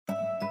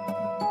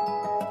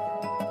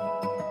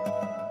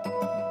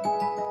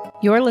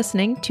You're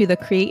listening to the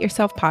Create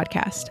Yourself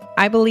podcast.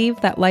 I believe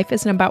that life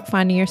isn't about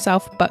finding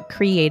yourself, but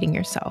creating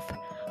yourself.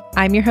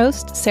 I'm your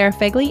host, Sarah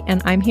Fegley,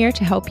 and I'm here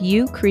to help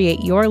you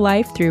create your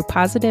life through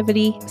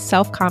positivity,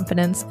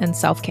 self-confidence, and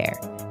self-care.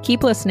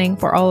 Keep listening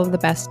for all of the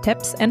best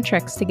tips and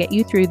tricks to get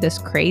you through this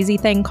crazy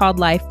thing called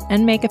life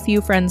and make a few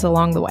friends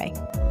along the way.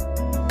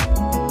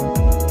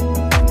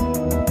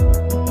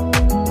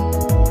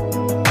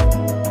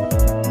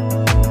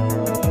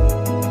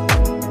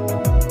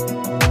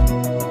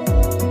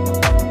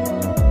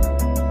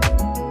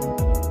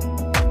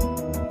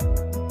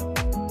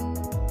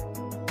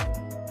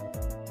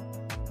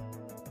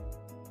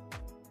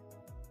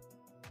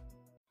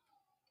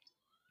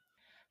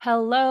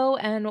 Hello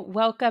and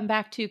welcome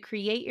back to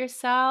Create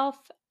Yourself.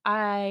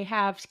 I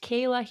have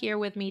Kayla here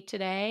with me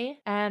today.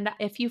 And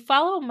if you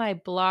follow my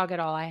blog at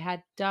all, I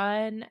had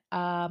done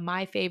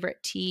my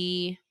favorite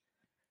tea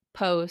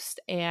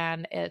post,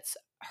 and it's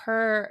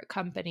her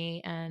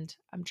company. And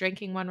I'm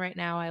drinking one right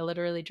now. I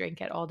literally drink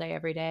it all day,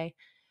 every day.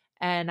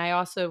 And I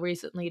also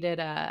recently did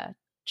a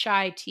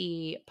chai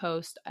tea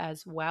post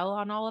as well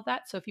on all of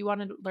that. So if you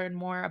want to learn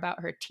more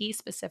about her tea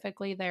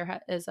specifically, there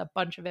is a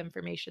bunch of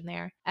information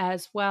there,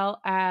 as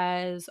well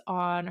as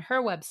on her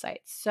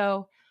website.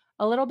 So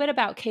a little bit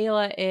about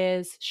Kayla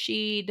is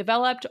she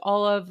developed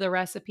all of the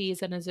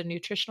recipes and is a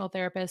nutritional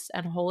therapist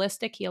and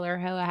holistic healer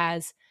who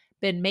has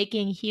been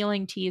making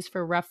healing teas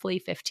for roughly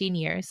 15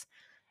 years.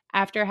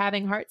 After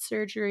having heart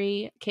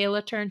surgery,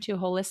 Kayla turned to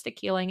holistic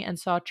healing and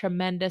saw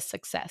tremendous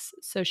success.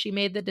 So she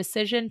made the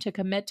decision to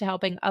commit to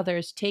helping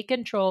others take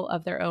control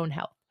of their own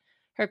health.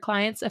 Her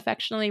clients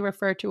affectionately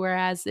refer to her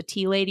as the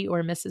Tea Lady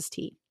or Mrs.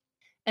 T.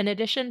 In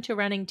addition to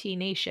running Tea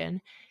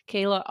Nation,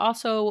 Kayla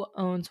also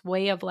owns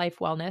Way of Life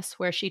Wellness,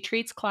 where she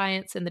treats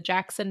clients in the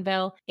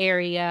Jacksonville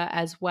area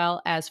as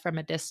well as from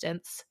a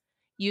distance,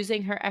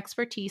 using her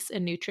expertise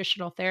in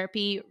nutritional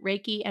therapy,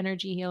 Reiki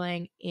energy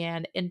healing,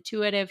 and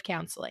intuitive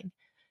counseling.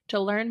 To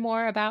learn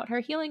more about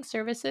her healing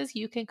services,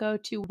 you can go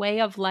to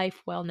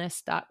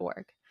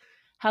wayoflifewellness.org.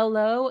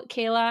 Hello,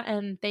 Kayla,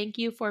 and thank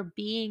you for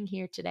being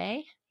here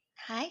today.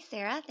 Hi,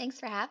 Sarah. Thanks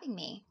for having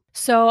me.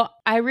 So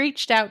I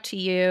reached out to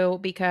you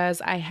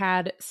because I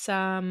had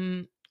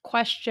some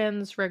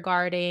questions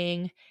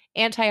regarding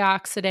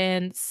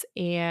antioxidants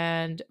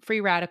and free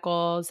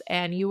radicals,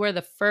 and you were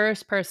the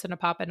first person to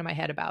pop into my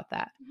head about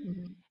that.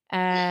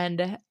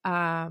 And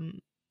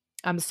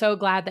I'm so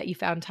glad that you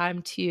found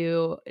time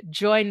to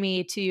join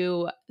me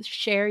to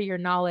share your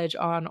knowledge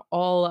on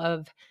all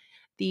of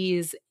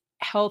these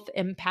health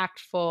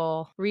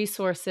impactful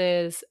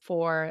resources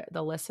for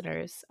the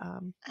listeners.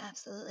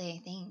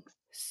 Absolutely. Thanks.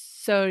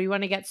 So you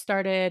want to get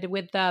started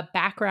with the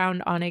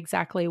background on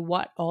exactly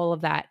what all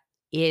of that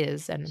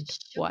is and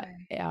what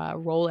Sure.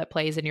 role it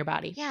plays in your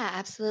body? Yeah,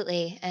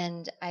 absolutely.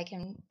 And I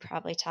can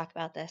probably talk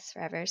about this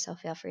forever, so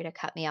feel free to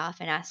cut me off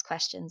and ask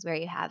questions where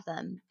you have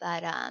them.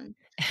 But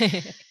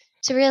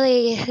to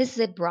really, this is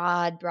a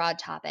broad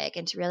topic,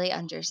 and to really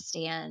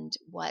understand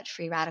what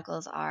free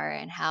radicals are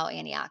and how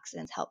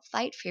antioxidants help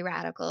fight free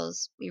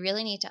radicals, we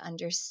really need to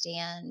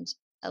understand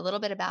a little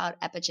bit about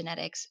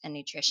epigenetics and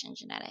nutrition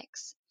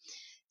genetics.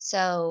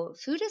 So,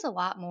 food is a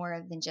lot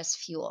more than just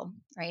fuel,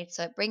 right?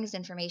 So, it brings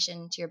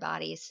information to your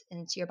bodies,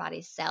 into your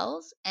body's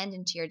cells, and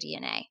into your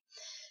DNA.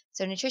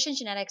 So, nutrition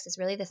genetics is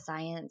really the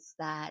science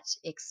that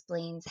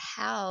explains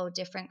how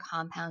different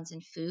compounds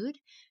in food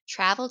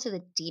travel to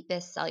the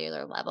deepest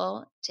cellular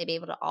level to be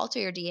able to alter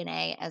your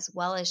DNA as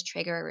well as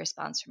trigger a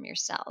response from your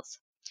cells.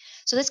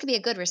 So this could be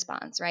a good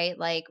response, right?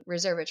 Like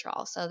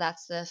resveratrol. So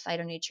that's the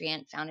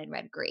phytonutrient found in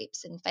red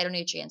grapes. And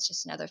phytonutrients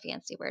just another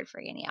fancy word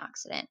for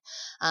antioxidant.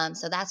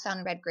 So that's found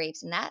in red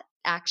grapes. And that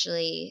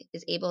actually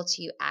is able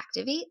to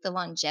activate the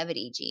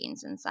longevity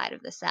genes inside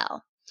of the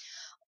cell.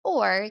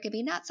 Or it could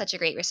be not such a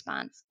great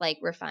response, like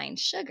refined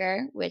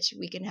sugar, which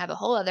we can have a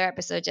whole other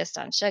episode just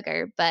on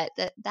sugar, but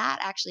that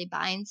actually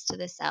binds to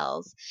the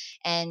cells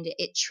and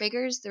it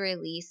triggers the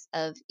release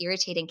of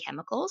irritating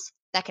chemicals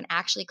that can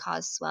actually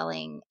cause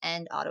swelling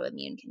and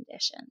autoimmune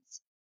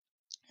conditions.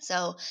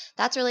 So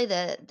that's really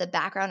the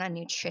background on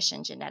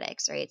nutrition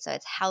genetics, right? So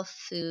it's how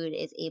food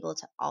is able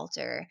to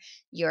alter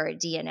your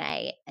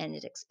DNA and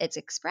its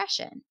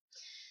expression.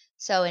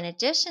 So, in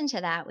addition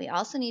to that, we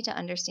also need to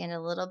understand a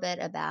little bit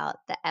about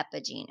the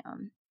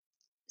epigenome.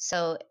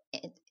 So,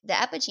 the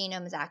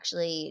epigenome is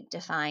actually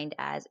defined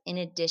as in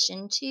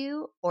addition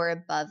to or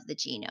above the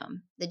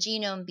genome, the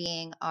genome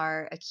being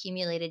our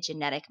accumulated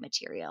genetic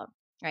material,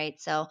 right?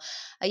 So,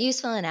 a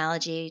useful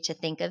analogy to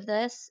think of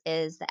this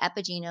is the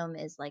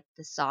epigenome is like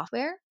the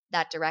software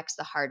that directs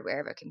the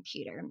hardware of a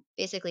computer,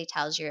 basically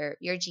tells your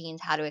genes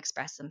how to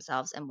express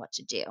themselves and what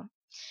to do.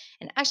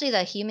 And actually,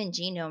 the Human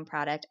Genome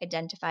Project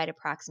identified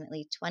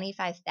approximately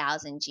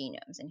 25,000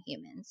 genomes in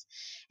humans.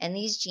 And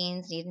these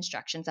genes need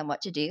instructions on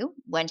what to do,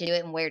 when to do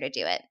it, and where to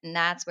do it. And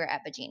that's where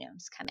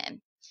epigenomes come in.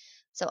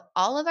 So,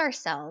 all of our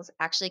cells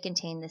actually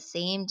contain the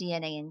same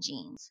DNA and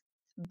genes,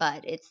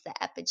 but it's the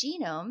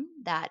epigenome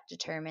that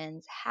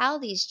determines how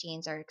these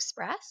genes are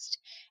expressed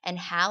and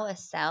how a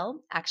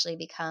cell actually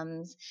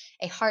becomes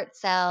a heart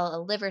cell, a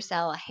liver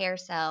cell, a hair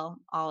cell,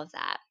 all of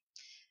that.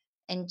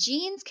 And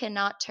genes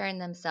cannot turn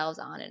themselves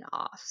on and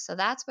off. So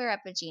that's where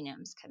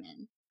epigenomes come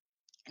in.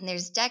 And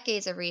there's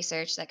decades of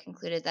research that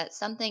concluded that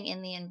something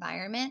in the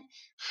environment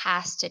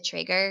has to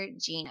trigger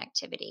gene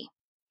activity.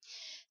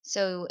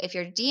 So if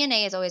your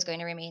DNA is always going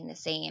to remain the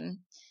same,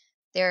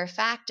 there are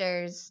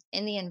factors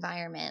in the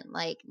environment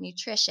like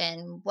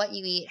nutrition, what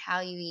you eat, how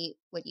you eat,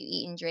 what you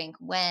eat and drink,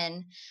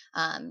 when,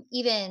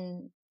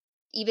 even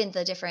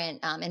the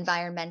different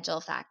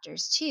environmental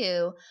factors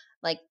too,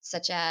 like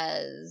such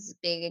as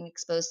being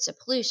exposed to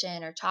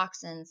pollution or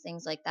toxins,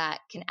 things like that,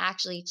 can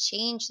actually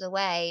change the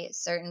way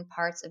certain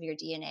parts of your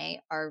DNA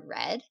are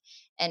read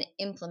and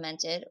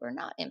implemented or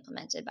not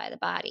implemented by the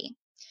body.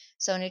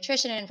 So,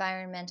 nutrition and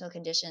environmental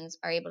conditions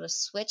are able to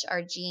switch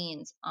our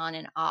genes on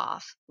and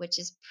off, which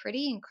is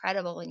pretty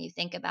incredible when you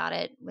think about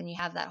it, when you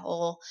have that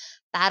whole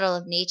battle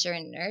of nature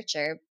and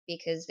nurture,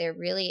 because there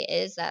really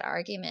is that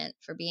argument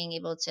for being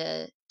able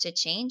to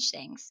change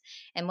things.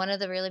 And one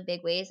of the really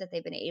big ways that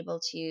they've been able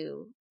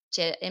to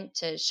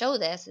show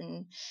this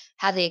and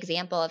have the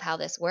example of how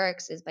this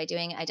works is by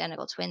doing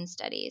identical twin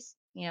studies.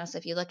 So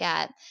if you look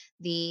at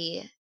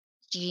the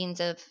genes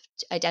of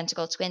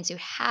identical twins who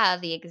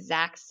have the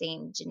exact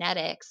same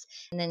genetics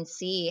and then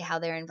see how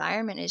their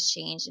environment is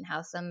changed and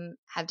how some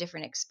have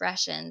different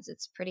expressions,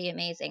 it's pretty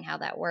amazing how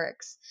that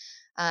works.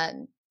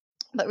 um,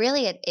 but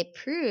really it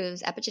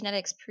proves,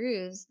 epigenetics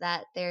proves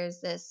that there's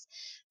this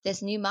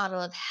new model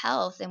of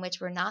health in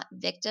which we're not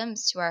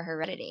victims to our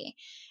heredity,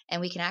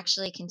 and we can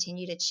actually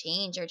continue to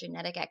change our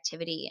genetic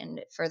activity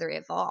and further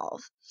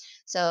evolve.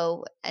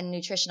 So a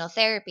nutritional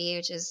therapy,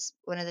 which is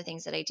one of the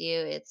things that I do,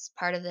 it's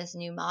part of this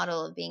new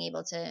model of being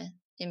able to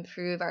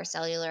improve our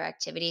cellular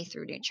activity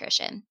through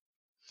nutrition.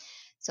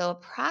 So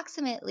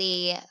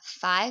approximately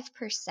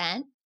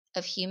 5%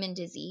 of human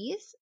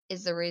disease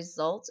is the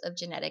result of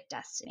genetic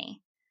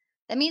destiny.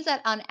 That means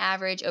that on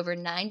average, over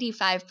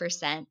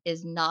 95%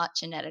 is not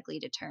genetically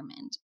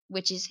determined,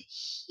 which is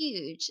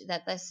huge.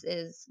 That this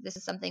is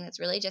something that's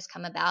really just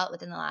come about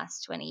within the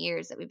last 20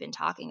 years that we've been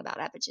talking about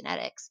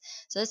epigenetics.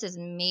 So this is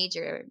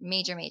major,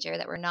 major, major,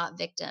 that we're not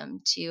victim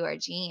to our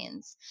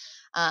genes.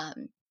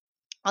 Um,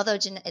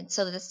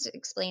 so this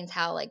explains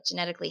how like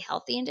genetically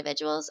healthy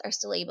individuals are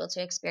still able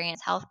to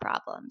experience health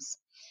problems.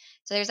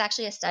 So there's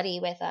actually a study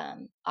with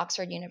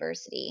Oxford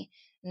University,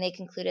 and they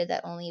concluded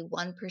that only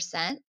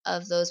 1%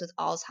 of those with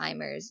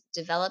Alzheimer's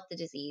develop the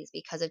disease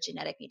because of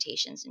genetic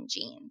mutations in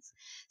genes.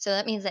 So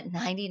that means that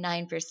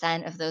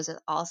 99% of those with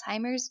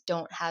Alzheimer's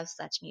don't have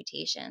such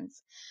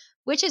mutations,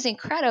 which is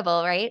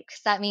incredible, right?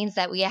 Because that means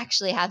that we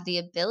actually have the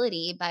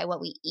ability, by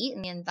what we eat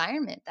and the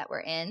environment that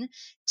we're in,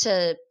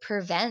 to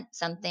prevent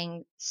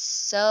something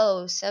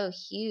so, so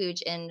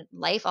huge and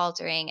life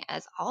altering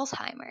as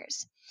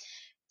Alzheimer's.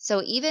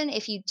 So even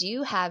if you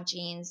do have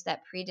genes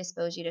that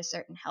predispose you to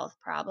certain health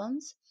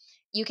problems,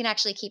 you can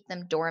actually keep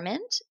them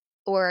dormant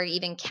or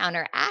even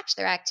counteract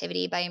their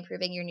activity by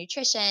improving your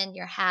nutrition,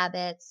 your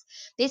habits,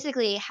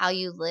 basically how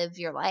you live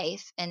your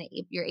life, and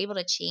you're able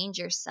to change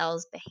your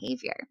cell's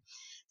behavior.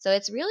 So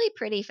it's really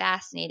pretty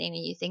fascinating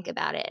when you think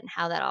about it and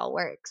how that all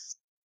works.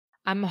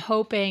 I'm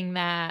hoping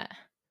that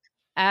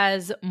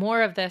as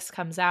more of this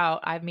comes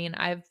out, I mean,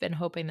 I've been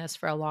hoping this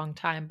for a long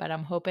time, but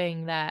I'm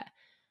hoping that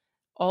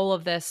all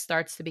of this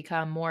starts to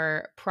become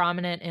more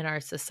prominent in our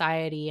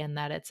society and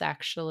that it's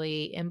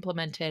actually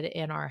implemented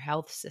in our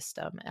health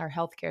system, our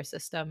healthcare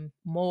system,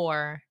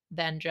 more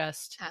than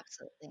just,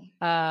 Absolutely.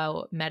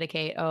 oh,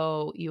 medicate,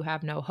 oh, you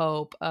have no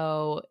hope,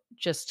 oh,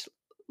 just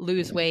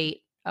lose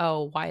weight,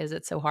 oh, why is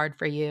it so hard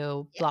for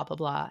you, Yeah, blah, blah,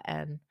 blah.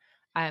 And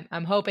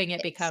I'm hoping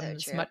it it's so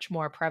becomes true. much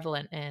more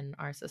prevalent in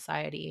our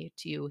society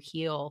to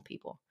heal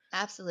people.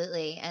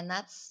 Absolutely. And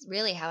that's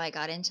really how I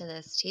got into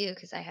this too,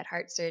 because I had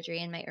heart surgery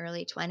in my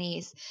early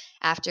 20s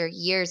after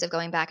years of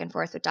going back and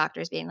forth with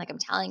doctors being like, I'm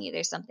telling you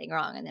there's something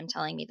wrong, and them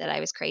telling me that I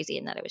was crazy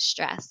and that it was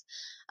stress.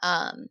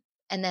 Um,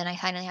 and then I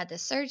finally had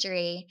this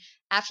surgery.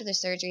 After the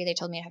surgery, they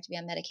told me I'd have to be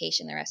on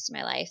medication the rest of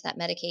my life. That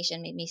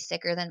medication made me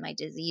sicker than my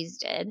disease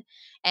did.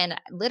 And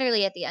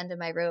literally at the end of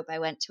my rope, I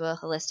went to a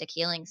holistic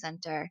healing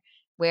center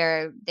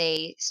where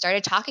they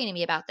started talking to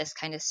me about this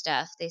kind of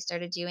stuff. They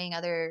started doing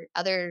other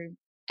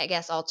I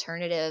guess,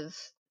 alternative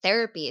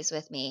therapies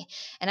with me.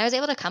 And I was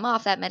able to come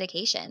off that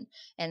medication,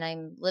 and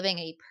I'm living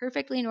a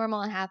perfectly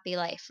normal and happy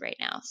life right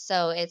now.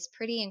 So it's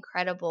pretty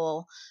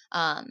incredible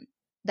um,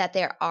 that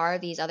there are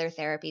these other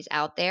therapies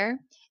out there.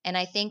 And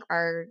I think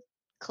our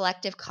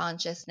collective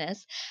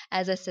consciousness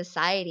as a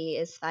society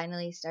is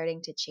finally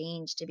starting to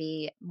change to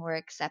be more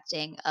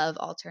accepting of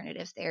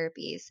alternative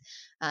therapies.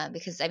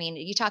 Because, I mean,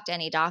 you talk to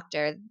any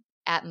doctor,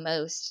 at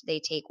most, they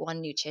take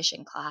one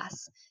nutrition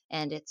class,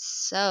 and it's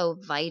so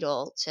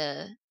vital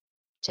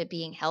to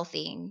being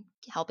healthy and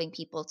helping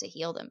people to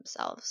heal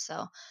themselves.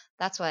 So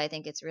that's why I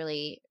think it's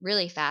really,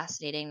 really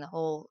fascinating, the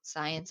whole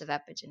science of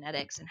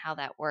epigenetics and how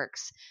that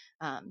works.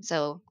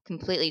 So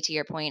completely to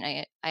your point,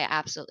 I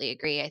absolutely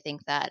agree. I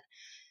think that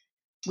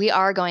we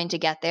are going to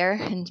get there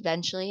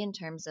eventually in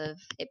terms of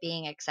it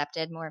being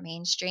accepted more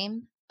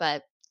mainstream.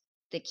 But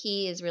the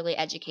key is really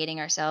educating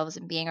ourselves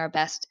and being our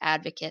best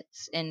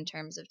advocates in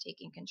terms of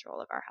taking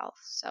control of our health.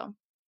 So,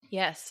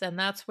 Yes, and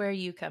that's where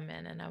you come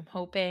in. And I'm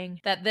hoping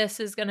that this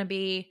is going to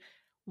be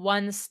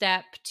one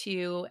step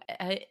to,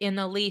 in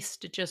the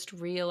least, just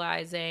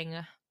realizing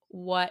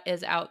what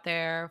is out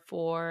there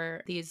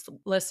for these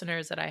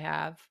listeners that I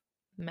have,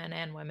 men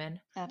and women,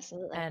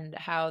 absolutely. and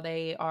how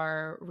they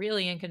are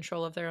really in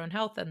control of their own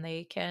health and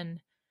they can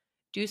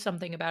do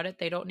something about it.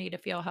 They don't need to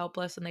feel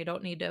helpless and they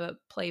don't need to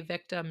play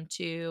victim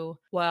to,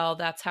 well,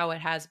 that's how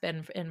it has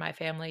been in my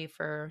family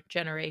for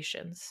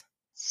generations.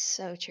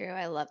 So true.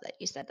 I love that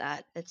you said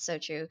that. It's so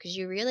true because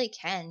you really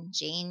can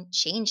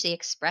change the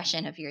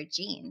expression of your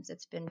genes.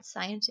 It's been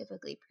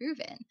scientifically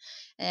proven.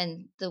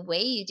 And the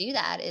way you do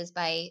that is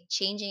by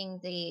changing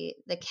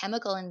the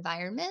chemical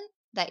environment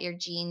that your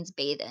genes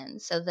bathe in.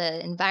 So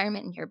the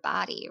environment in your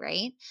body,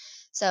 right?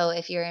 So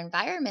if your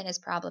environment is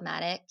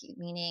problematic,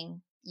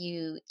 meaning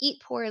you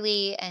eat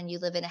poorly and you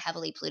live in a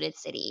heavily polluted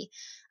city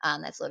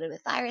that's loaded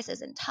with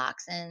viruses and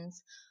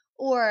toxins,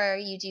 or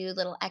you do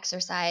little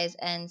exercise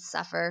and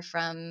suffer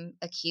from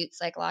acute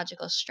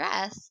psychological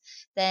stress,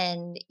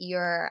 then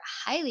you're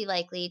highly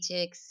likely to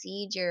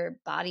exceed your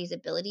body's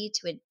ability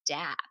to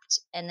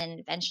adapt. And then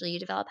eventually you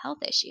develop health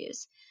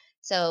issues.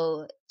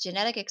 So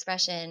genetic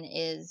expression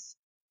is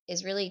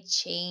really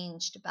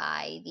changed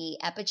by the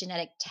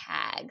epigenetic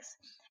tags.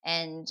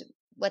 And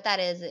what that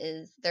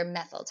is they're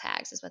methyl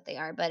tags is what they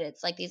are, but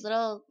it's like these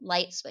little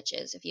light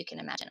switches, if you can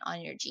imagine, on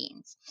your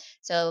genes.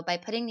 So by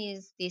putting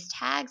these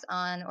tags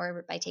on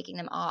or by taking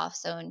them off,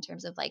 so in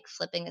terms of like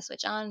flipping the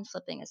switch on,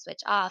 flipping the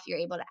switch off, you're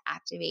able to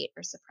activate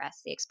or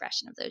suppress the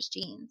expression of those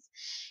genes.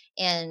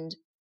 And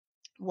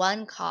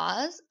one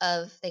cause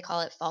of, they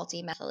call it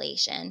faulty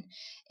methylation,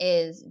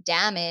 is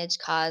damage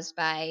caused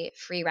by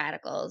free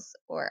radicals,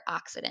 or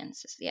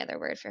oxidants is the other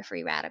word for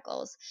free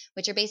radicals,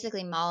 which are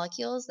basically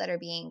molecules that are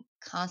being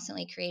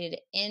constantly created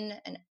in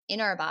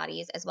our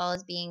bodies as well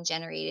as being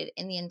generated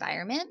in the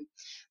environment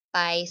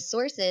by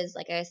sources,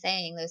 like I was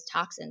saying, those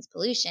toxins,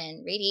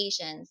 pollution,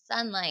 radiation,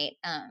 sunlight,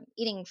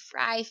 eating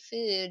fried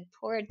food,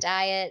 poor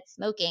diet,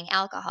 smoking,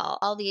 alcohol,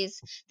 all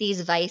these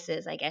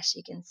vices, I guess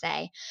you can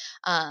say.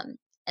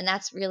 And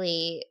that's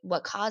really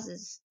what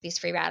causes these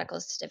free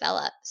radicals to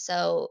develop.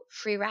 So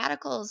free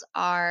radicals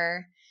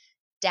are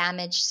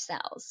damaged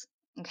cells.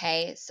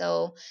 Okay,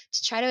 so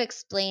to try to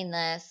explain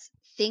this,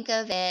 think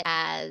of it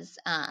as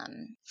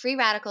free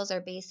radicals are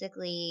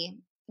basically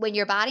when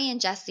your body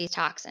ingests these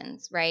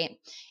toxins, right?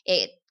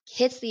 It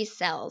hits these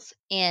cells,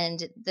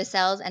 and the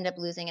cells end up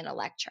losing an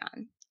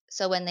electron.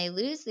 So when they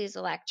lose these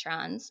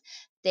electrons,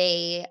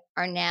 they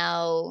are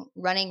now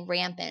running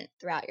rampant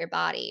throughout your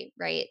body,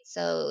 right?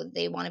 So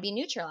they want to be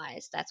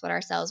neutralized. That's what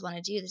our cells want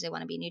to do, is they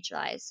want to be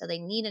neutralized. So they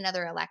need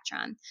another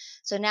electron.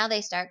 So now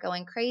they start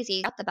going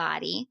crazy throughout the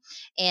body.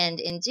 And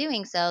in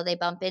doing so, they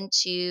bump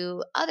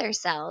into other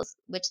cells,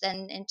 which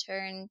then in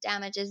turn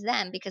damages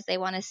them because they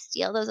want to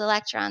steal those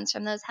electrons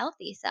from those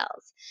healthy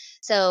cells.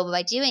 So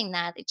by doing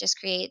that, it just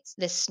creates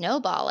this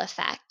snowball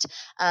effect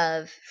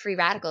of free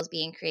radicals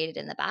being created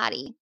in the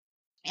body.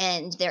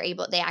 And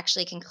they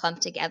actually can clump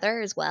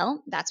together as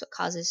well. That's what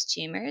causes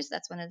tumors.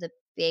 That's one of the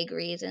big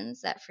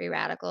reasons that free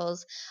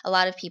radicals, a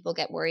lot of people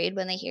get worried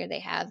when they hear they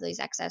have these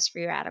excess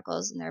free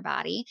radicals in their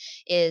body,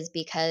 is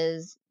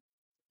because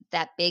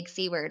that big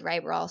C word,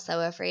 right? We're all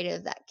so afraid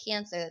of that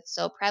cancer that's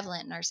so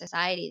prevalent in our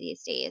society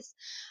these days.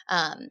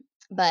 Um,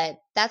 but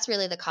that's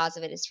really the cause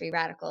of it, is free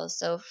radicals.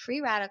 So free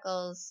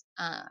radicals,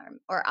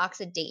 or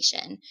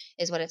oxidation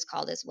is what it's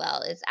called as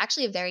well. It's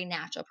actually a very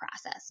natural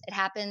process. It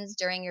happens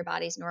during your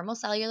body's normal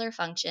cellular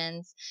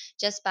functions.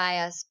 Just by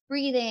us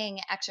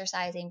breathing,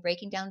 exercising,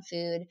 breaking down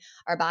food,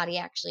 our body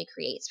actually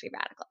creates free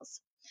radicals.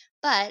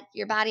 But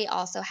your body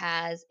also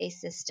has a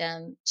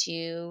system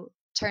to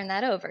turn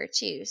that over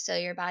too. So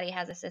your body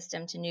has a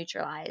system to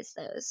neutralize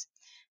those.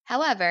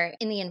 However,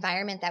 in the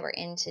environment that we're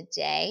in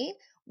today,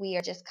 we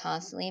are just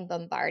constantly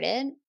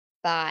bombarded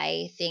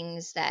by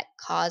things that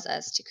cause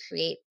us to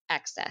create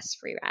excess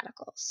free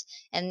radicals.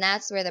 And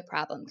that's where the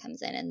problem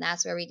comes in. And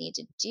that's where we need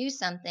to do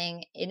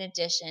something in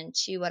addition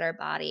to what our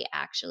body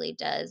actually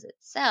does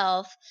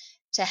itself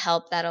to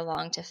help that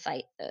along, to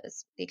fight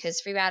those,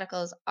 because free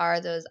radicals are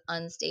those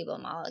unstable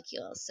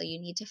molecules. So you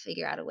need to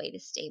figure out a way to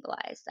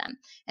stabilize them.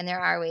 And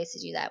there are ways to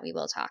do that. We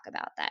will talk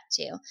about that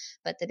too.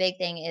 But the big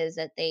thing is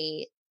that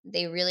they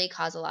really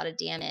cause a lot of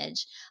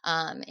damage,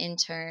 in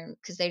term,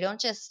 because they don't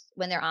just,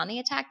 when they're on the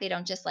attack, they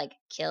don't just like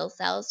kill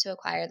cells to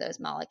acquire those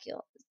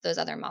molecules, those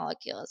other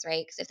molecules,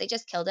 right? Because if they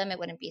just killed them, it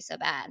wouldn't be so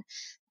bad.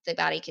 The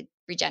body could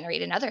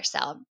regenerate another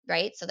cell,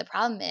 right? So the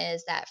problem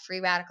is that free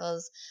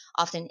radicals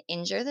often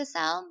injure the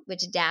cell,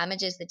 which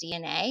damages the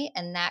DNA,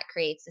 and that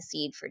creates the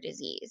seed for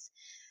disease.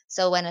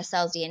 So when a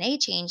cell's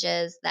DNA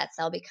changes, that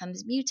cell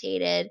becomes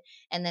mutated,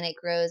 and then it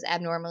grows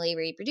abnormally,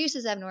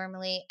 reproduces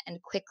abnormally,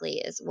 and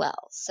quickly as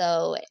well.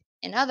 So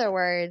in other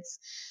words,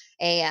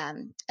 a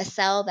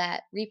cell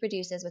that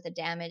reproduces with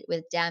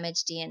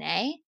damaged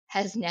DNA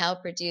has now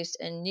produced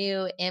a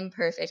new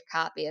imperfect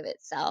copy of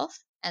itself,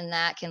 and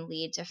that can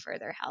lead to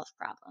further health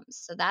problems.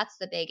 So that's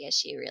the big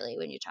issue, really,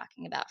 when you're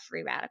talking about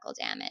free radical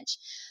damage.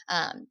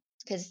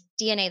 Because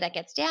DNA that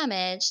gets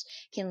damaged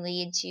can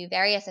lead to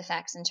various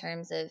effects in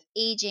terms of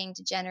aging,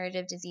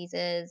 degenerative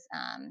diseases,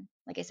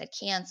 like I said,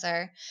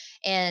 cancer,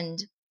 and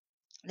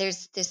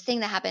there's this thing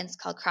that happens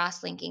called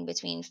cross-linking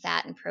between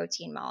fat and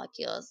protein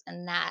molecules,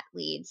 and that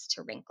leads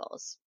to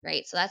wrinkles,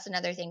 right? So that's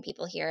another thing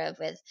people hear of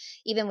with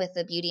even with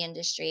the beauty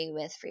industry,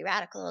 with free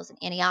radicals and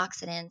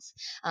antioxidants,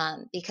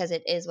 because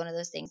it is one of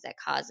those things that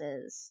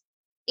causes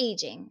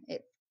aging,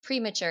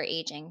 premature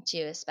aging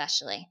too,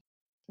 especially.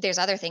 There's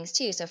other things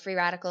too. So free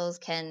radicals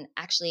can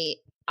actually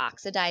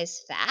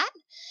oxidize fat,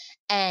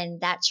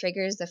 and that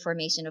triggers the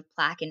formation of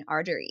plaque in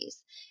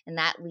arteries, and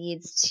that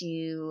leads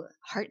to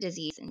heart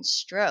disease and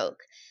stroke.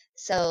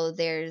 So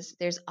there's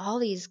all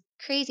these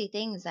crazy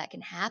things that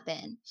can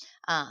happen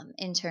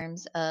in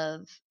terms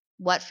of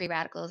what free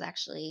radicals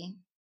actually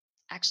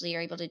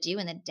are able to do,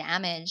 and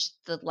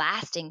the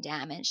lasting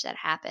damage that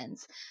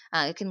happens.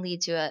 It can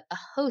lead to a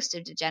host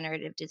of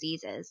degenerative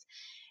diseases.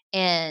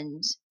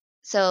 And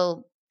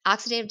so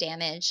oxidative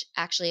damage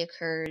actually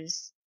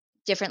occurs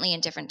differently in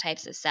different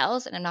types of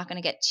cells. And I'm not going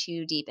to get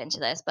too deep into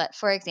this, but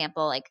for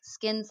example, like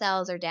skin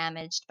cells are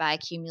damaged by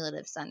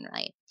cumulative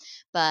sunlight.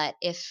 But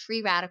if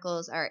free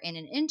radicals are in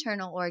an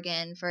internal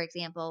organ, for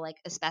example, like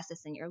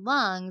asbestos in your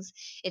lungs,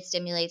 it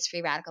stimulates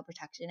free radical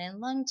production in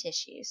lung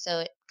tissue. So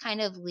it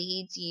kind of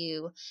leads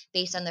you,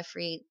 based on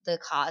the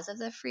cause of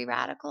the free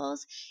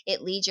radicals,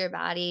 it leads your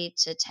body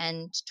to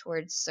tend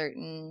towards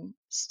certain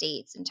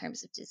states in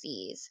terms of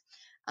disease.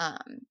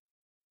 Um,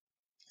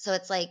 so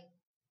it's like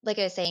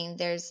I was saying,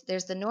 there's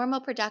the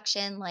normal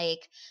production,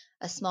 like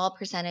a small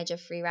percentage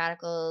of free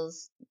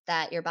radicals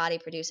that your body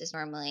produces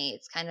normally.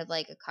 It's kind of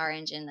like a car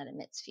engine that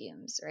emits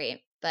fumes,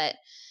 right? But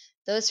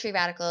those free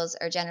radicals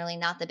are generally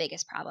not the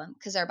biggest problem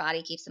because our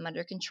body keeps them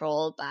under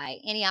control by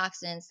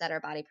antioxidants that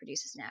our body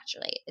produces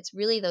naturally. It's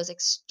really those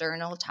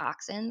external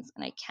toxins,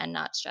 and I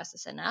cannot stress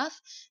this enough,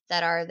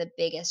 that are the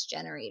biggest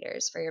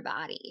generators for your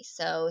body.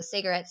 So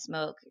cigarette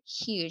smoke,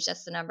 huge.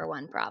 That's the number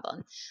one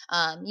problem.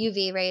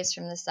 UV rays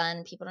from the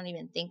sun, people don't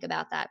even think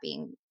about that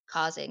being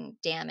causing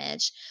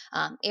damage.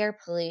 Air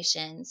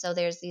pollution. So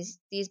there's these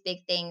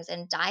big things,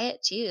 and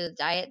diet too.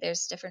 Diet,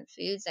 there's different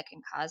foods that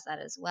can cause that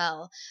as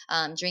well.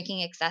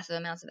 Drinking excessive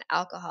amounts of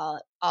alcohol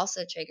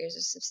also triggers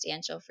a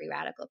substantial free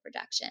radical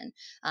production.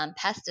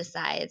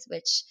 Pesticides,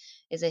 which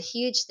is a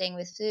huge thing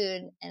with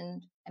food,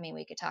 and I mean,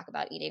 we could talk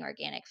about eating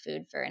organic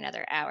food for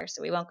another hour,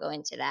 so we won't go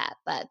into that,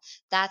 but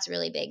that's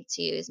really big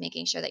too, is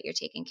making sure that you're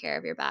taking care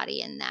of your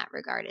body in that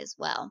regard as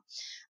well.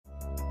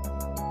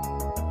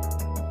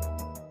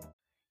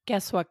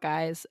 Guess what,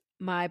 guys?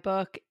 My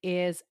book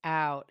is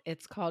out.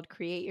 It's called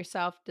Create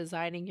Yourself,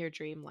 Designing Your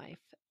Dream Life.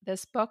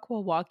 This book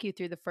will walk you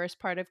through the first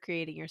part of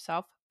creating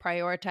yourself,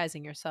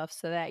 prioritizing yourself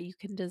so that you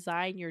can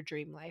design your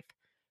dream life.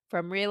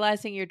 From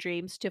realizing your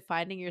dreams to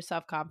finding your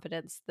self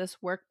confidence, this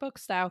workbook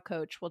style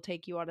coach will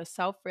take you on a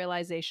self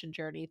realization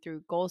journey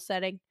through goal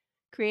setting,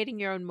 creating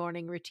your own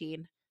morning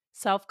routine,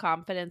 self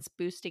confidence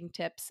boosting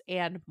tips,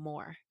 and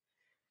more.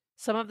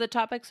 Some of the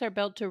topics are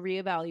built to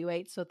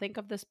reevaluate, so think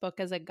of this book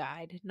as a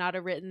guide, not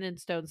a written in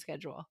stone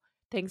schedule.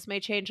 Things may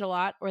change a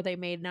lot or they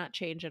may not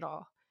change at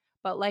all.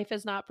 But life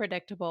is not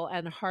predictable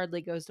and hardly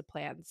goes to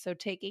plan, so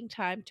taking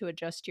time to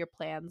adjust your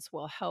plans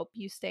will help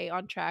you stay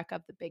on track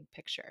of the big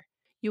picture.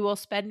 You will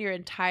spend your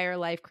entire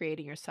life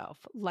creating yourself.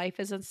 Life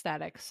isn't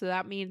static, so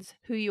that means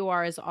who you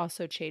are is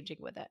also changing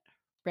with it.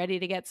 Ready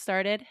to get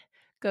started?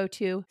 Go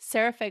to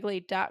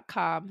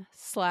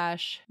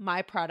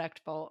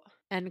sarahfigley.com/myproductvault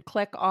and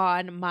click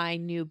on my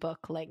new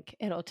book link.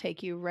 It'll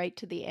take you right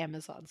to the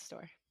Amazon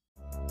store.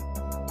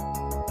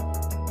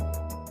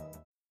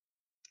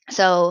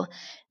 So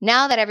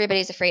now that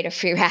everybody's afraid of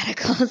free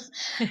radicals,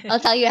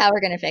 I'll tell you how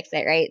we're going to fix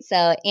it, right?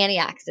 So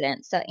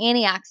antioxidants. So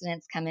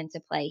antioxidants come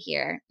into play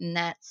here,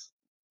 and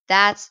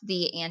that's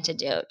the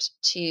antidote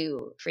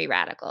to free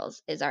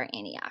radicals is our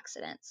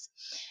antioxidants.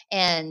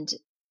 And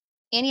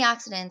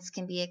antioxidants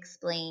can be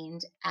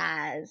explained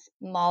as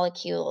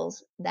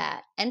molecules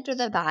that enter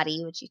the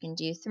body, which you can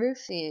do through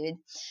food,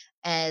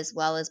 as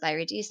well as by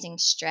reducing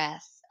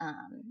stress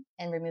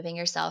and removing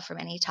yourself from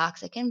any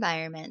toxic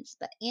environments.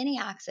 But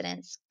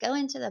antioxidants go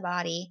into the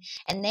body,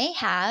 and they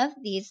have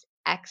these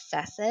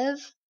excessive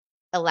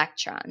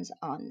electrons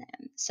on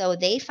them. So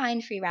they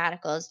find free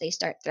radicals, they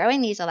start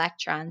throwing these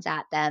electrons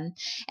at them,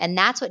 and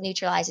that's what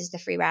neutralizes the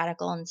free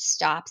radical and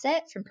stops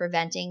it from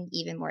preventing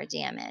even more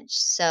damage.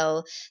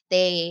 So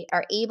they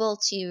are able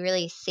to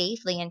really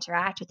safely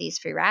interact with these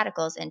free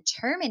radicals and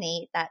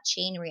terminate that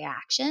chain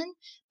reaction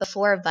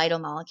before vital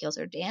molecules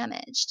are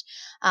damaged.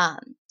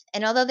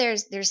 And although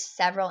there's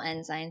several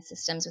enzyme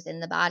systems within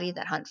the body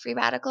that hunt free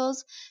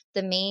radicals,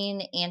 the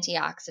main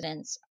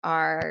antioxidants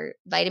are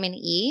vitamin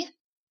E,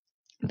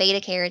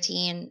 beta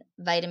carotene,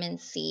 vitamin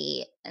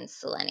C, and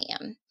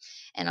selenium.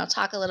 And I'll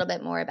talk a little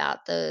bit more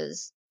about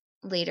those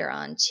later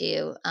on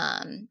too,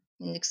 and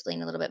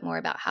explain a little bit more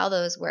about how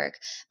those work.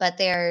 But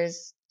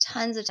there's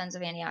tons of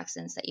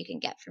antioxidants that you can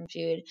get from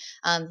food.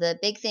 The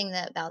big thing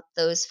about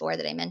those four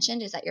that I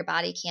mentioned is that your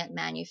body can't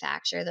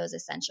manufacture those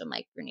essential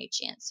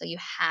micronutrients, so you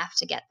have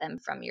to get them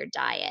from your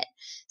diet.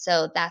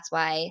 So that's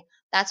why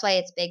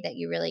it's big that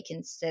you really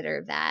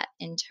consider that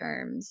in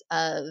terms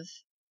of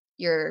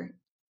your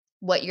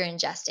what you're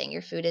ingesting.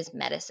 Your food is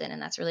medicine,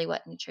 and that's really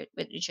what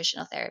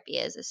nutritional therapy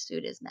is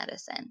food is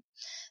medicine.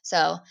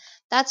 So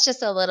that's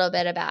just a little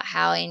bit about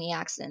how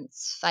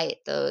antioxidants fight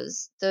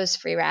those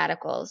free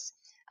radicals.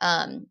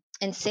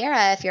 And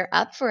Sarah, if you're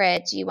up for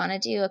it, do you want to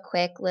do a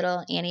quick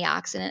little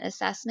antioxidant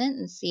assessment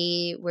and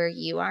see where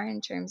you are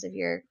in terms of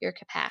your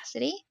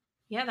capacity?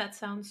 Yeah, that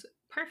sounds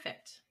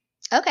perfect.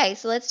 Okay,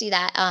 so let's do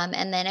that.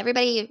 And then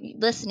everybody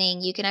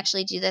listening, you can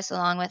actually do this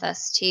along with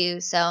us too.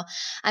 So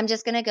I'm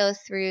just going to go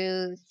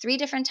through 3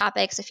 different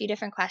topics, a few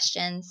different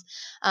questions.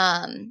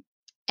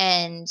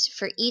 And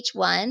for each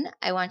one,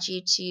 I want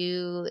you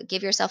to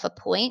give yourself a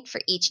point for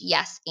each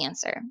yes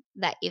answer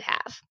that you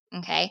have.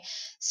 Okay,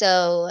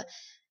 so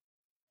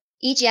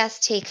each yes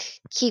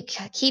keep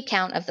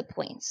count of the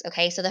points.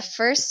 Okay, so the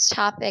first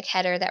topic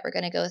header that we're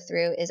going to go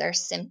through is our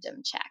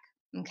symptom check.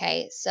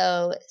 Okay,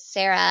 so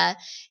Sarah,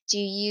 do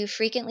you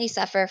frequently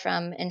suffer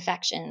from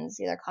infections,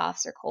 either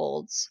coughs or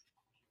colds?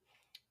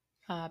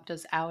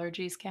 Does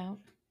allergies count?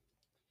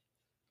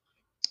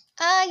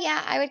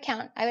 Yeah, I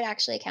would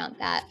actually count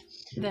that.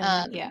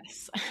 Then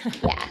yes.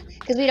 Yeah,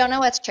 because we don't know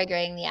what's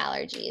triggering the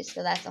allergies,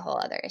 so that's a whole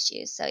other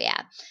issue. So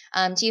yeah,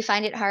 do you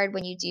find it hard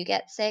when you do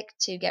get sick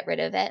to get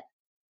rid of it?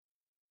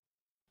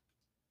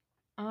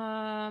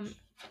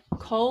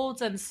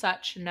 Colds and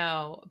such,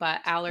 no,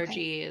 but Okay.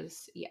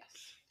 allergies, yes.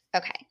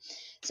 Okay.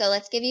 So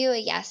let's give you a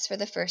yes for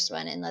the first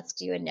one and let's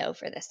do a no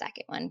for the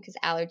second one because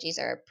allergies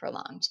are a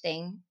prolonged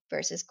thing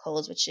versus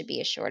colds, which should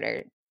be a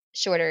shorter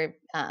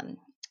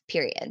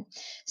period.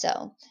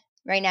 So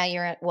right now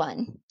you're at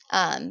 1.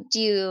 Do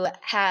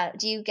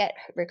you get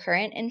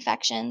recurrent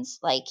infections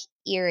like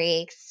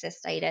earaches,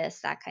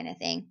 cystitis, that kind of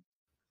thing?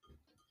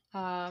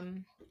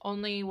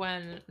 Only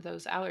when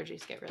those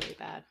allergies get really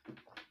bad.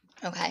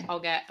 Okay.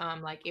 I'll get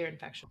like ear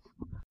infection.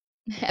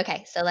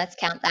 Okay, so let's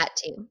count that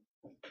too.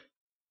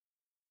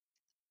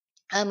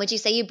 Would you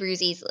say you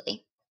bruise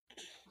easily?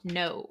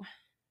 No.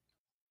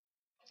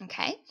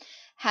 Okay.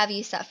 Have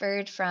you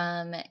suffered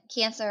from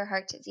cancer,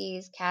 heart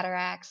disease,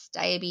 cataracts,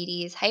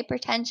 diabetes,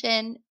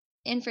 hypertension,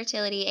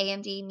 infertility,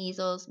 AMD,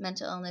 measles,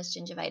 mental illness,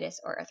 gingivitis,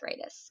 or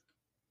arthritis?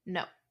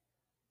 No.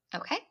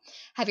 Okay.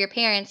 Have your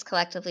parents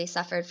collectively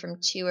suffered from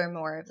 2 or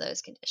more of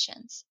those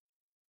conditions?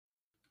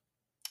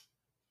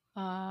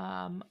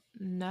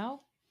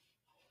 No.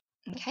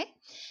 Okay.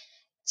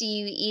 Do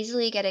you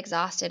easily get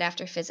exhausted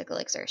after physical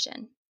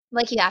exertion?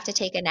 Like you have to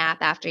take a nap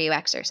after you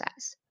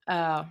exercise?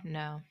 Oh,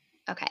 no.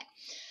 Okay.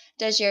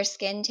 Does your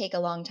skin take a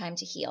long time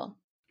to heal?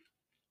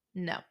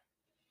 No.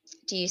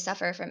 Do you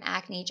suffer from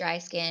acne, dry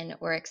skin,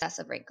 or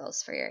excessive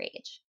wrinkles for your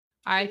age?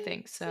 I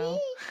think so.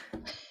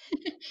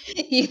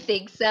 You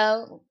think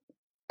so?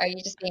 Are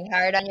you just being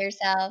hard on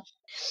yourself?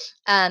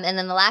 And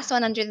then the last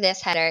one under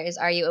this header is,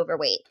 are you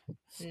overweight?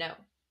 No.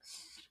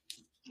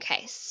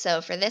 Okay,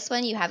 so for this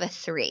one, you have a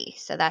 3.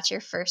 So that's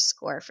your first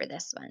score for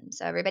this one.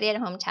 So everybody at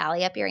home,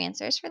 tally up your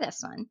answers for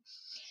this one.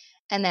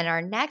 And then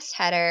our next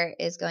header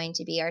is going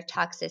to be our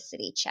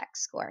toxicity check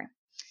score.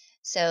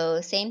 So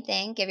same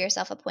thing, give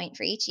yourself a point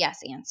for each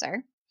yes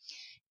answer.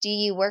 Do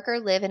you work or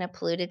live in a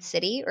polluted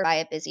city or by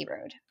a busy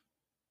road?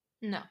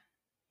 No.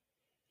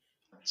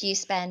 Do you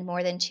spend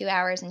more than 2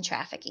 hours in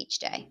traffic each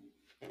day?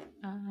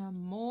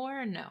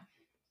 More? No.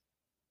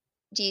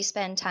 Do you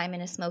spend time in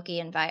a smoky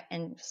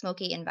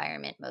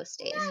environment most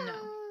days? No.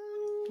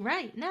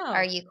 Right. No.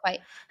 Are you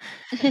quite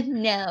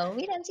No,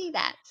 we don't do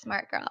that.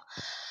 Smart girl.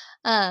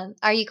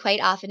 Are you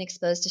quite often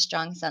exposed to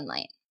strong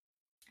sunlight?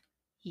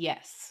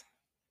 Yes.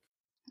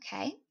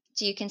 Okay.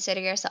 Do you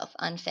consider yourself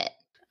unfit?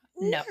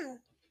 No.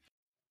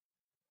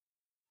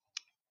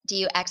 Do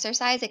you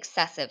exercise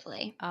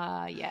excessively?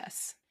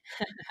 Yes.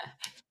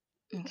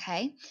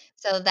 Okay.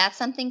 So that's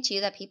something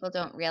too that people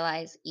don't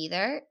realize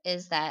either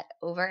is that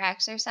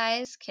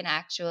overexercise can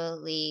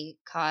actually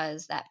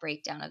cause that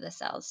breakdown of the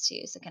cells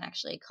too. So it can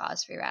actually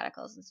cause free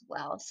radicals as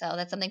well. So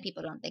that's something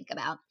people don't think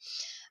about.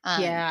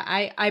 Yeah,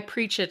 I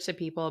preach it to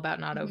people about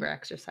not Mhm. over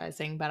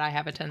exercising, but I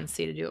have a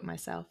tendency to do it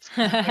myself.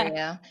 There you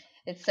go.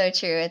 It's so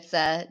true. It's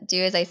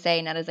do as I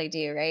say, not as I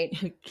do, right?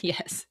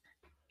 Yes.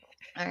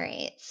 All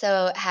right.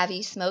 So have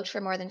you smoked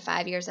for more than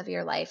 5 years of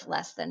your life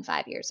less than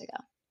 5 years ago?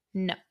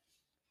 No.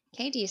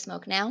 Okay. Do you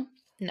smoke now?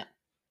 No.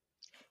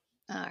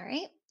 All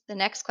right. The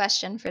next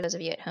question for those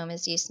of you at home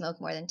is, do you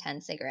smoke more than 10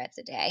 cigarettes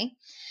a day?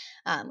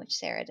 Which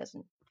Sarah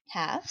doesn't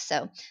have.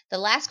 So the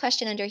last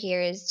question under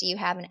here is, do you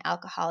have an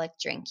alcoholic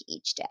drink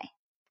each day?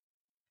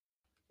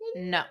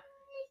 No.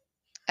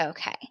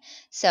 Okay.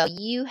 So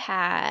you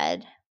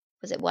had,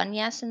 was it one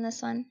yes in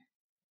this one?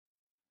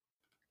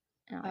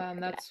 Oh, I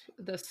forget. That's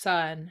the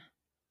sun.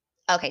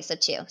 Okay, so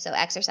two. So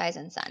exercise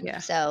and sun. Yeah.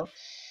 So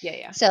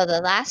Yeah. so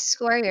the last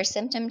score, your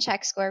symptom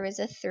check score was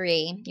a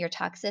 3. Your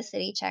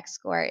toxicity check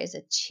score is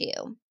a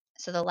 2.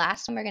 So the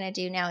last one we're going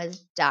to do now is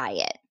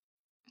diet.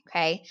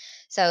 Okay.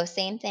 So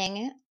same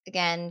thing.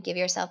 Again, give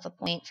yourself a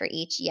point for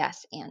each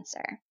yes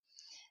answer.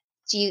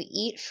 Do you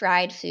eat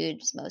fried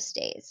foods most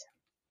days?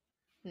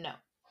 No.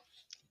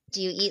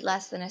 Do you eat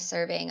less than a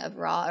serving of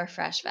raw or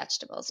fresh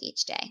vegetables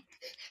each day?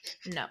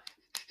 No.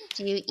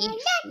 Do you eat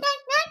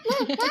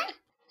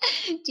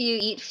Do you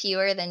eat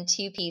fewer than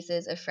 2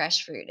 pieces of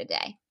fresh fruit a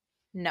day?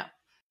 No.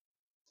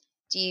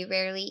 Do you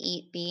rarely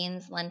eat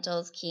beans,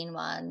 lentils,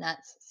 quinoa,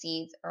 nuts,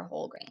 seeds, or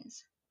whole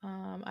grains?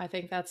 I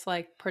think that's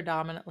like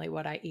predominantly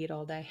what I eat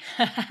all day.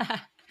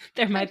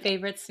 They're my Perfect.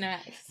 favorite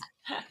snacks.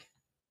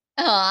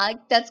 Aw,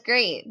 that's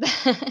great.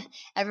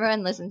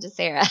 Everyone listen to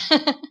Sarah.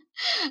 All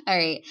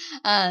right.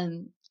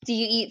 Do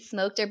you eat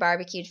smoked or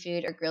barbecued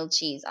food or grilled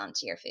cheese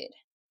onto your food?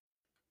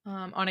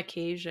 On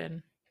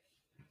occasion.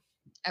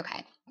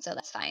 Okay, so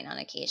that's fine on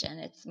occasion.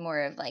 It's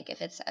more of like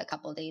if it's a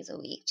couple days a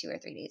week, 2 or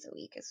 3 days a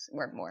week is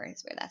where more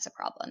is where that's a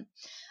problem.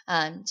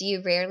 Do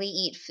you rarely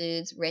eat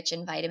foods rich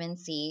in vitamin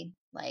C,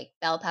 like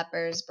bell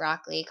peppers,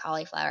 broccoli,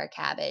 cauliflower,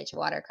 cabbage,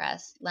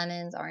 watercress,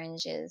 lemons,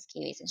 oranges,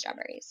 kiwis, and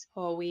strawberries?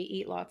 Oh, we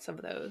eat lots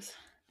of those.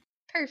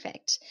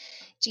 Perfect.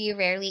 Do you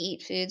rarely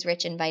eat foods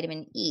rich in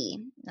vitamin E?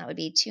 That would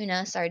be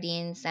tuna,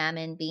 sardines,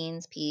 salmon,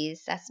 beans,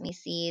 peas, sesame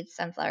seeds,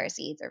 sunflower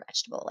seeds, or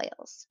vegetable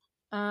oils.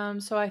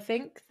 So I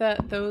think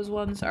that those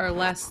ones are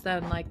less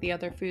than like the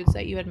other foods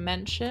that you had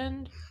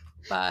mentioned,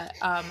 but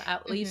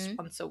at least Hmm.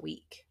 once a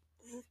week.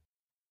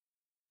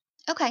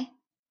 Okay,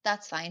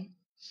 that's fine.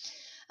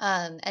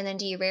 And then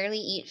do you rarely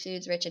eat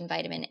foods rich in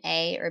vitamin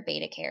A or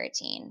beta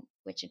carotene,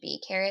 which would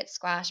be carrots,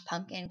 squash,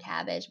 pumpkin,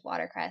 cabbage,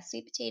 watercress,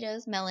 sweet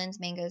potatoes, melons,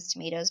 mangoes,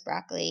 tomatoes,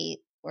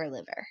 broccoli, or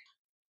liver?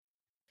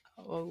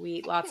 Oh, we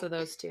eat lots of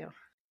those too.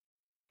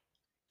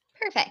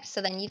 Perfect.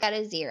 So then you got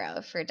a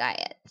 0 for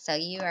diet. So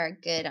you are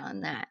good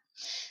on that.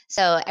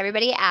 So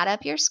everybody add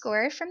up your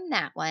score from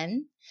that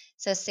one.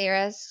 So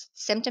Sarah's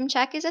symptom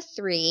check is a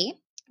 3,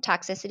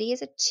 toxicity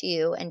is a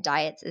 2, and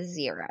diet's a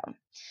 0.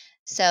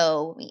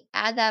 So we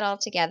add that all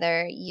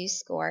together, you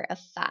score a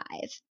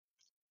 5.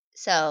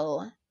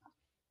 So,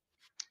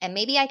 and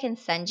maybe I can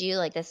send you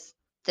like this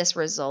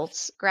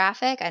results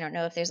graphic. I don't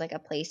know if there's like a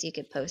place you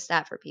could post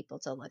that for people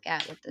to look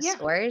at with the Yeah.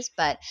 scores,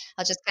 but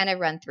I'll just kind of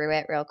run through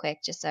it real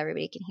quick just so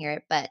everybody can hear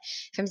it. But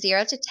from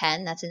 0 to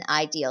 10, that's an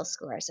ideal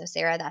score. So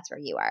Sarah, that's where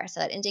you are.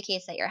 So it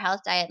indicates that your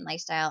health, diet, and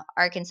lifestyle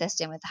are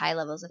consistent with high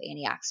levels of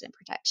antioxidant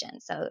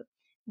protection. So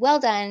well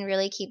done.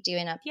 Really keep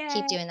Yay.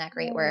 doing that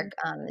great work,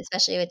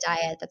 especially with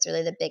diet. That's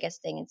really the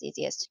biggest thing. It's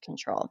easiest to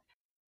control.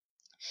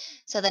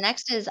 So the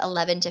next is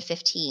 11 to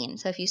 15.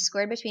 So if you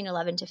scored between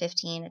 11 to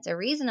 15, it's a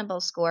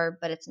reasonable score,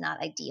 but it's not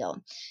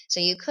ideal. So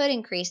you could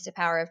increase the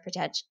power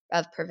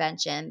of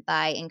prevention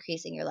by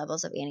increasing your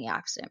levels of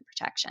antioxidant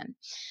protection.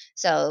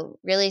 So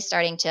really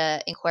starting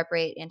to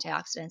incorporate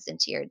antioxidants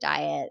into your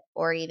diet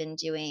or even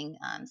doing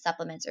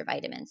supplements or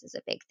vitamins is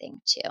a big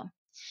thing too.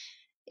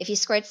 If you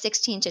scored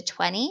 16 to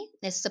 20,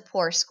 this is a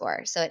poor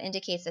score. So it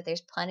indicates that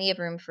there's plenty of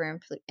room for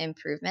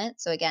improvement.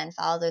 So again,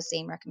 follow those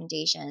same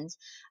recommendations.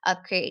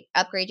 Upgrade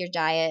your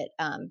diet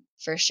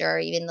for sure.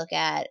 Even look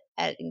at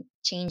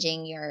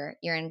changing your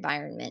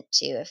environment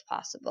too, if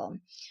possible.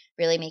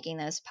 Really making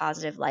those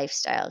positive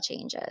lifestyle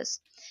changes.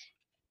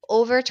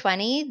 Over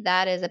 20,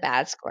 that is a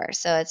bad score.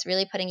 So it's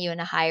really putting you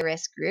in a high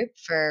risk group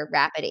for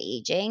rapid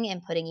aging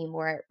and putting you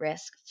more at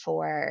risk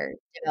for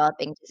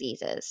developing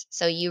diseases.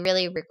 So you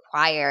really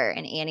require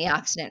an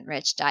antioxidant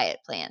rich diet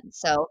plan.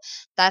 So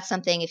that's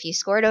something, if you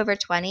scored over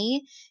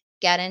 20,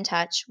 get in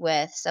touch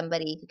with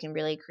somebody who can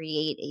really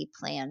create a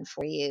plan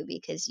for you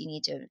because you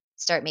need to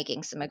start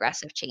making some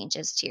aggressive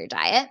changes to your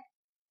diet,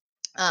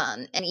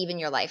 and even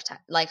your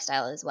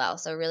lifestyle as well.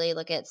 So really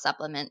look at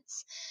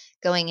supplements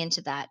going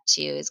into that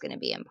too is going to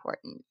be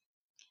important.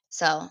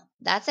 So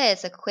that's it.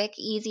 It's a quick,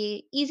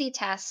 easy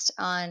test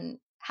on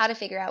how to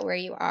figure out where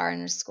you are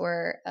in a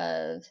score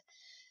of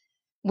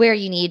where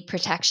you need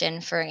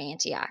protection for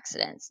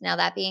antioxidants. Now,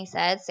 that being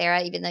said,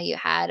 Sarah, even though you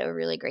had a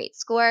really great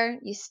score,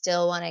 you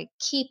still want to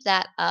keep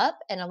that up.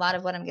 And a lot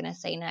of what I'm going to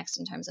say next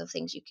in terms of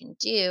things you can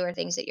do are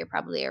things that you're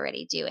probably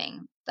already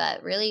doing,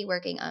 but really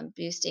working on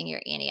boosting your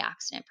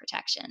antioxidant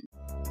protection.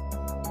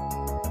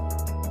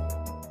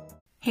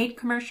 Hate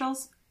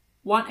commercials?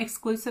 Want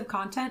exclusive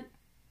content?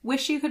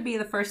 Wish you could be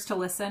the first to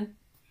listen?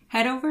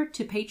 Head over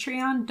to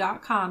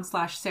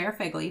patreon.com/Sarah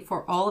Figley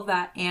for all of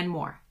that and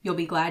more. You'll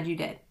be glad you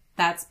did.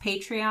 That's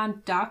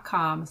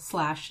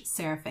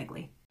patreon.com/Sarah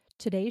Figley.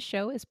 Today's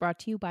show is brought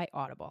to you by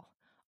Audible.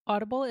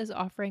 Audible is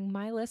offering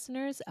my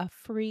listeners a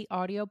free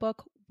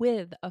audiobook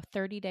with a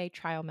 30-day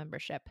trial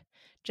membership.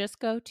 Just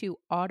go to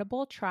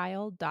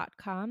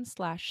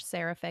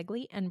audibletrial.com/Sarah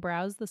Fegley and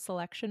browse the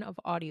selection of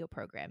audio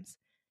programs.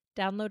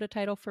 Download a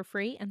title for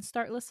free and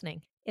start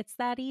listening. It's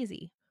that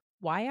easy.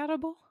 Why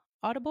Audible?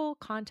 Audible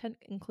content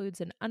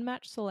includes an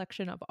unmatched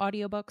selection of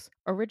audiobooks,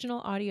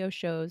 original audio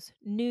shows,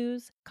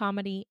 news,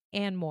 comedy,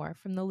 and more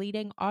from the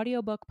leading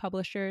audiobook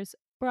publishers,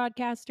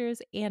 broadcasters,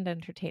 and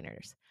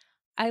entertainers.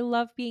 I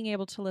love being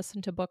able to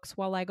listen to books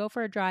while I go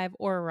for a drive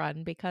or a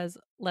run because,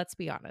 let's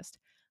be honest,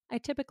 I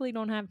typically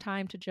don't have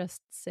time to just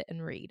sit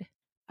and read.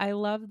 I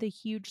love the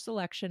huge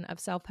selection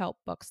of self-help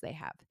books they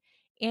have,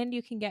 and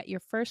you can get your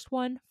first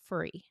one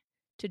free.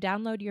 To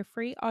download your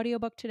free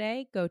audiobook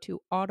today, go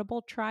to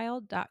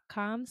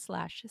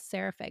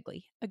audibletrial.com/Sarah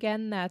Fegley.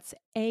 Again, that's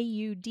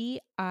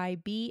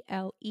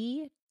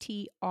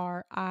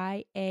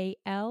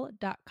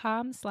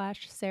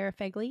audibletrial.com/Sarah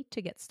Fegley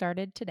to get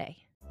started today.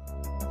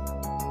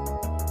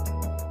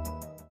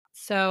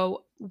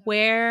 So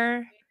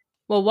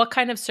what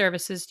kind of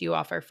services do you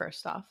offer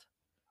first off?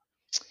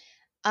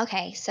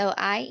 Okay, so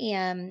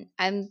I'm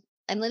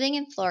living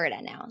in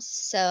Florida now.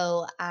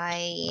 So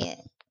I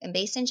am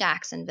based in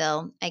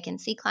Jacksonville. I can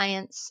see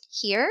clients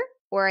here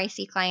or I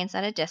see clients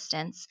at a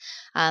distance.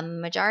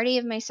 Majority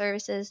of my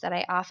services that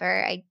I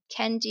offer,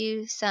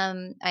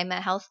 I'm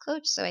a health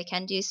coach, so I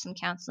can do some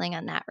counseling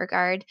on that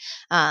regard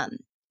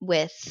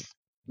with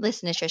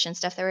this nutrition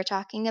stuff that we're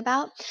talking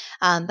about.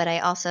 But I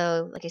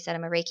also, like I said,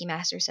 I'm a Reiki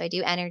master, so I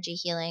do energy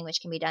healing, which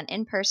can be done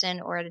in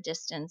person or at a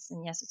distance.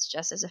 And yes, it's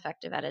just as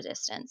effective at a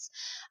distance.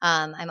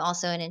 I'm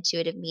also an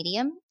intuitive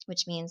medium,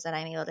 which means that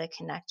I'm able to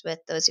connect with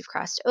those who've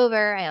crossed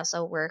over. I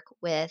also work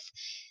with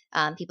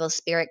people's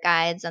spirit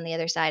guides on the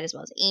other side, as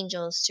well as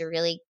angels, to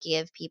really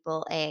give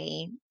people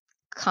a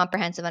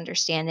comprehensive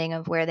understanding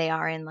of where they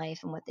are in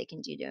life and what they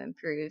can do to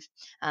improve.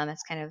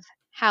 That's kind of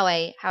how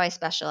I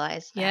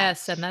specialize.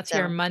 Yes, and that's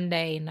your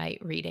Monday night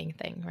reading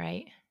thing,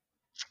 right?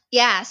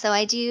 Yeah, so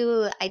I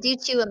do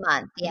 2 a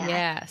month.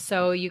 Yeah.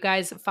 So you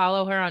guys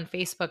follow her on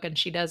Facebook, and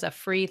she does a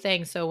free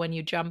thing. So when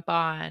you jump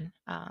on,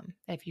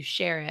 if you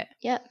share it,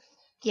 yep,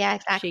 yeah,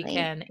 exactly, she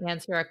can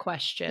answer a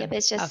question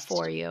it's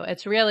for you.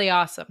 It's really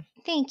awesome.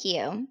 Thank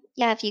you.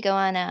 Yeah, if you go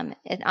on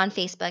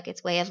Facebook,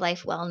 it's Way of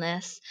Life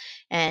Wellness,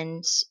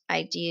 and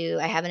I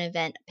have an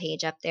event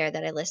page up there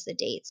that I list the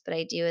dates, but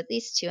I do at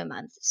least 2 a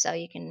month, so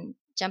you can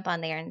jump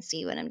on there and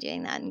see when I'm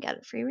doing that and get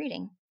a free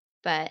reading.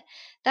 But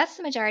that's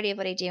the majority of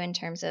what I do in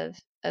terms of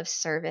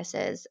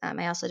services.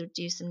 I also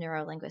do some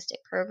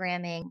neuro-linguistic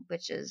programming,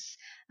 which is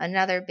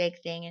another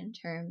big thing in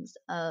terms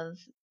of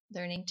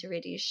learning to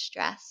reduce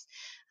stress.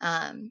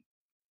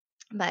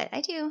 But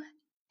I do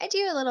a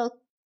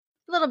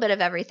little bit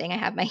of everything I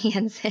have my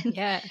hands in.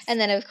 Yes. And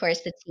then, of course,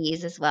 the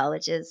teas as well,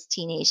 which is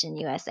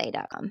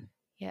tnationusa.com.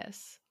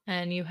 Yes.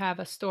 And you have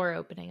a store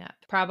opening up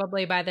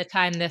probably by the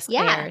time this airs.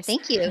 Yeah,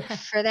 thank you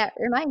for that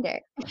reminder.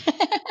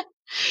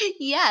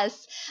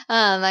 Yes.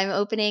 I'm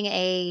opening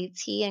a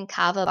tea and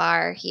kava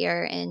bar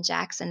here in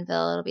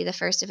Jacksonville. It'll be the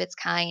first of its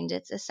kind.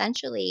 It's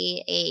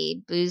essentially a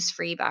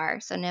booze-free bar,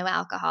 so no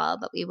alcohol,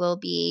 but we will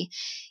be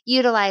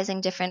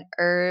utilizing different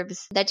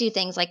herbs that do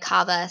things like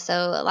kava. So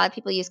a lot of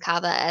people use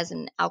kava as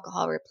an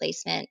alcohol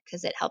replacement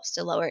because it helps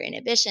to lower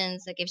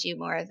inhibitions. It gives you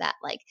more of that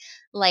like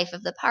life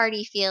of the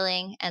party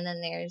feeling. And then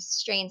there's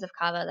strains of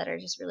kava that are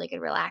just really good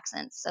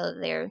relaxants. So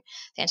they're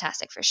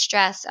fantastic for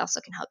stress.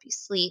 Also can help you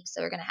sleep.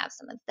 So we're going to have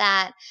some of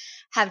that.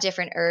 Have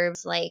different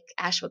herbs like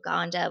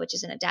ashwagandha, which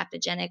is an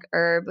adaptogenic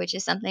herb, which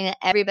is something that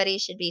everybody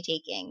should be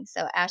taking.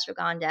 So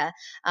ashwagandha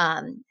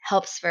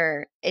helps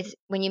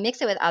when you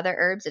mix it with other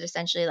herbs, it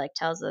essentially like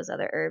tells those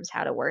other herbs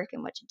how to work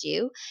and what to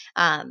do.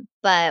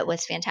 But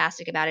what's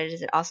fantastic about it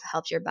is it also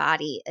helps your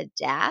body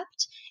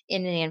adapt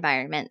in the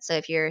environment. So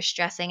if you're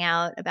stressing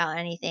out about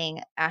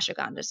anything,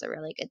 ashwagandha is a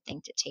really good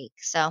thing to take.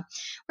 So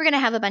we're going to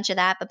have a bunch of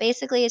that, but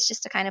basically it's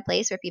just a kind of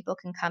place where people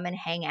can come and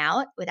hang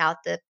out without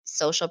the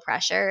social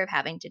pressure of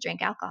having to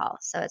drink alcohol.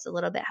 So it's a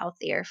little bit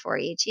healthier for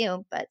you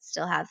too, but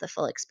still have the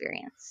full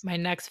experience. My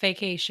next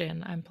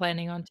vacation, I'm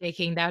planning on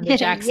taking down to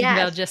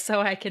Jacksonville just so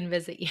I can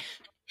visit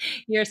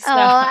your stuff. Oh,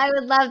 I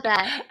would love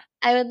that.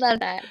 I would love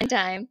that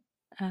anytime.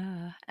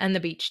 And the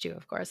beach too,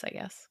 of course, I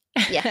guess.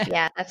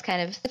 Yeah, it's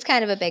kind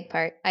of a big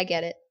part. I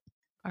get it.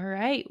 All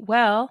right.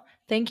 Well,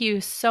 thank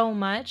you so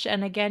much.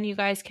 And again, you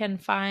guys can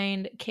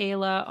find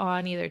Kayla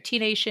on either T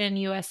Nation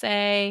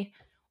USA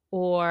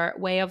or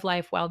Way of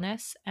Life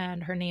Wellness,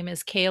 and her name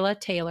is Kayla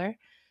Taylor.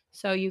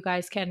 So you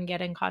guys can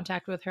get in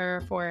contact with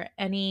her for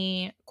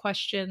any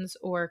questions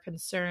or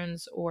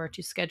concerns or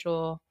to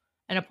schedule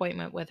an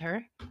appointment with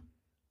her.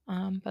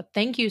 But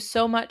thank you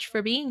so much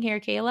for being here,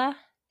 Kayla.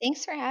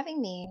 Thanks for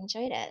having me.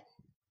 Enjoyed it.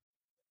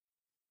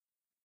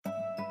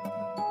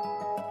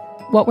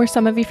 What were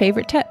some of your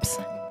favorite tips?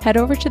 Head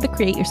over to the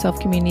Create Yourself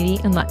community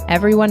and let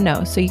everyone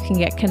know so you can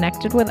get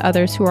connected with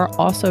others who are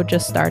also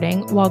just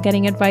starting while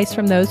getting advice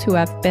from those who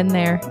have been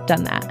there,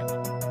 done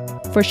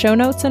that. For show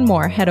notes and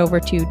more, head over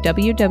to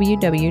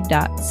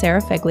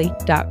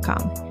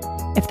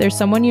www.sarahfegley.com. If there's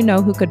someone you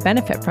know who could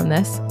benefit from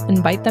this,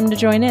 invite them to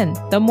join in.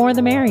 The more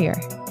the merrier.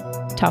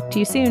 Talk to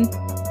you soon.